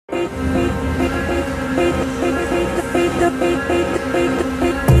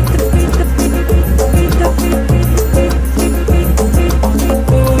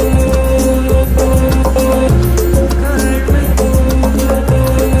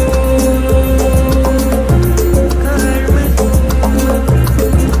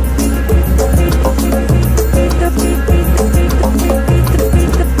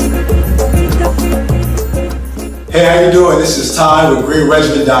live with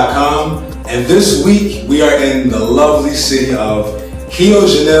GreenRegimen.com, and this week we are in the lovely city of Rio de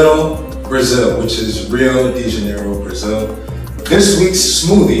Janeiro, Brazil, which is Rio de Janeiro, Brazil. This week's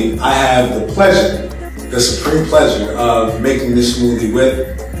smoothie, I have the pleasure, the supreme pleasure of making this smoothie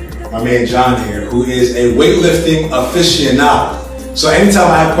with my man John here, who is a weightlifting aficionado. So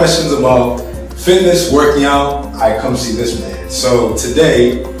anytime I have questions about fitness, working out, I come see this man. So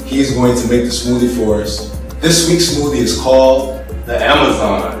today, he's going to make the smoothie for us. This week's smoothie is called the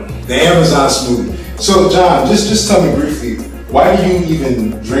Amazon. The Amazon smoothie. So John, just tell me briefly, why do you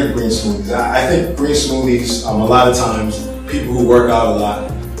even drink green smoothies? I think green smoothies, a lot of times, people who work out a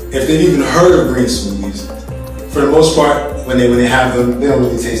lot, if they've even heard of green smoothies, for the most part, when they have them, they don't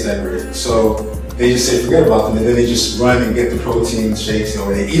really taste that great. So they just say forget about them, and then they just run and get the protein shakes,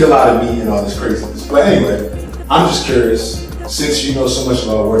 they eat a lot of meat and all this craziness. But anyway, I'm just curious, since you know so much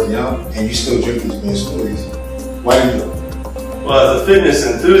about working out and you still drink these green smoothies, why do you do it? Well, as a fitness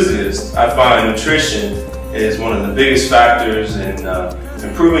enthusiast, I find nutrition is one of the biggest factors in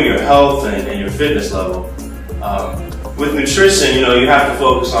improving your health and your fitness level. With nutrition, you have to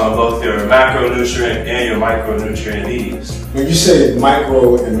focus on both your macronutrient and your micronutrient needs. When you say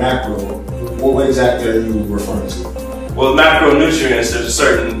micro and macro, what exactly are you referring to? Well, macronutrients, there's a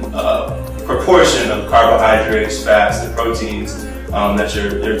certain proportion of carbohydrates, fats, and proteins that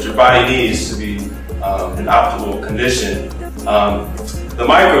your body needs to be in optimal condition. The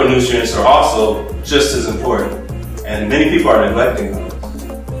micronutrients are also just as important, and many people are neglecting those.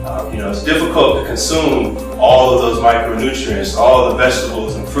 It's difficult to consume all of those micronutrients, all the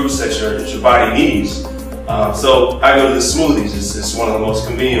vegetables and fruits that your body needs. So I go to the smoothies. It's one of the most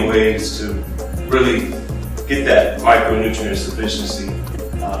convenient ways to really get that micronutrient sufficiency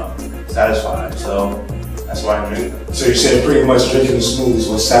satisfied. So that's why I drink them. So you're saying pretty much drinking the smoothies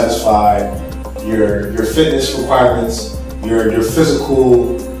will satisfy your fitness requirements, your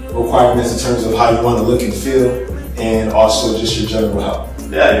physical requirements in terms of how you want to look and feel, and also just your general health.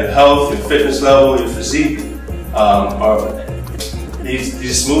 Yeah, your health, your fitness level, your physique.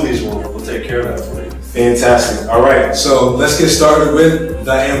 These smoothies will take care of that for you. Fantastic. All right, so let's get started with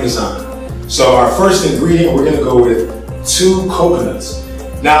the Amazon. So our first ingredient, we're going to go with 2 coconuts.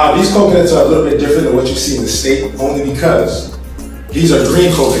 Now, these coconuts are a little bit different than what you see in the state, only because these are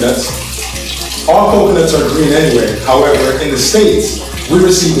green coconuts. All coconuts are green anyway. However, in the States, we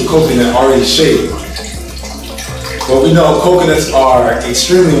receive the coconut already shaved. But we know coconuts are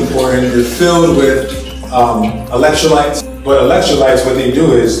extremely important. They're filled with electrolytes. But electrolytes, what they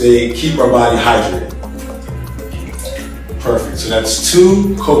do is they keep our body hydrated. Perfect. So that's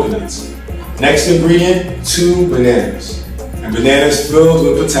 2 coconuts. Next ingredient, 2 bananas. And bananas filled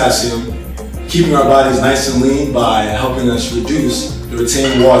with potassium, keeping our bodies nice and lean by helping us reduce the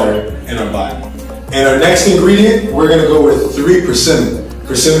retained water in our body. And our next ingredient, we're going to go with 3 persimmon.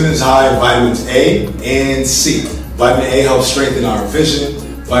 Persimmon is high in vitamins A and C. Vitamin A helps strengthen our vision,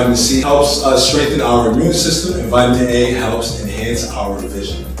 vitamin C helps us strengthen our immune system, and vitamin A helps enhance our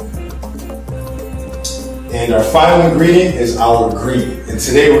vision. And our final ingredient is our green. And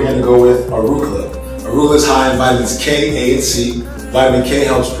today we're going to go with arugula. Arugula is high in vitamins K, A, and C. Vitamin K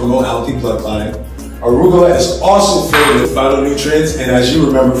helps promote healthy blood clotting. Arugula is also filled with phytonutrients, and as you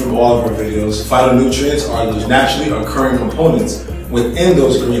remember from all of our videos, phytonutrients are those naturally occurring components within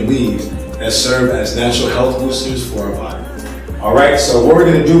those green leaves that serve as natural health boosters for our body. All right, so what we're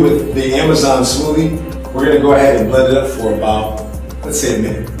going to do with the Amazon smoothie, we're going to go ahead and blend it up for about, let's say, a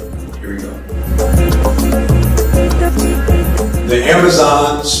minute. Here we go. The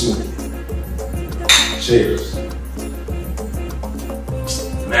Amazon smoothie. Cheers.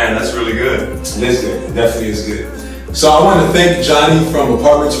 Man, that's really good. It is good. It definitely is good. So I want to thank Johnny from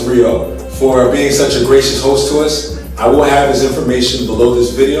Apartments Rio for being such a gracious host to us. I will have his information below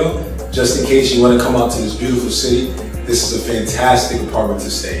this video, just in case you want to come out to this beautiful city. This is a fantastic apartment to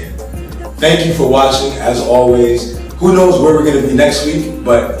stay in. Thank you for watching, as always. Who knows where we're going to be next week,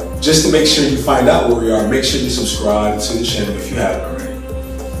 but just to make sure you find out where we are, make sure you subscribe to the channel if you haven't already.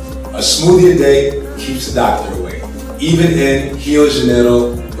 A smoothie a day keeps the doctor away, even in Rio de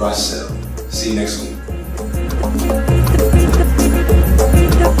Janeiro, Brazil. See you next week.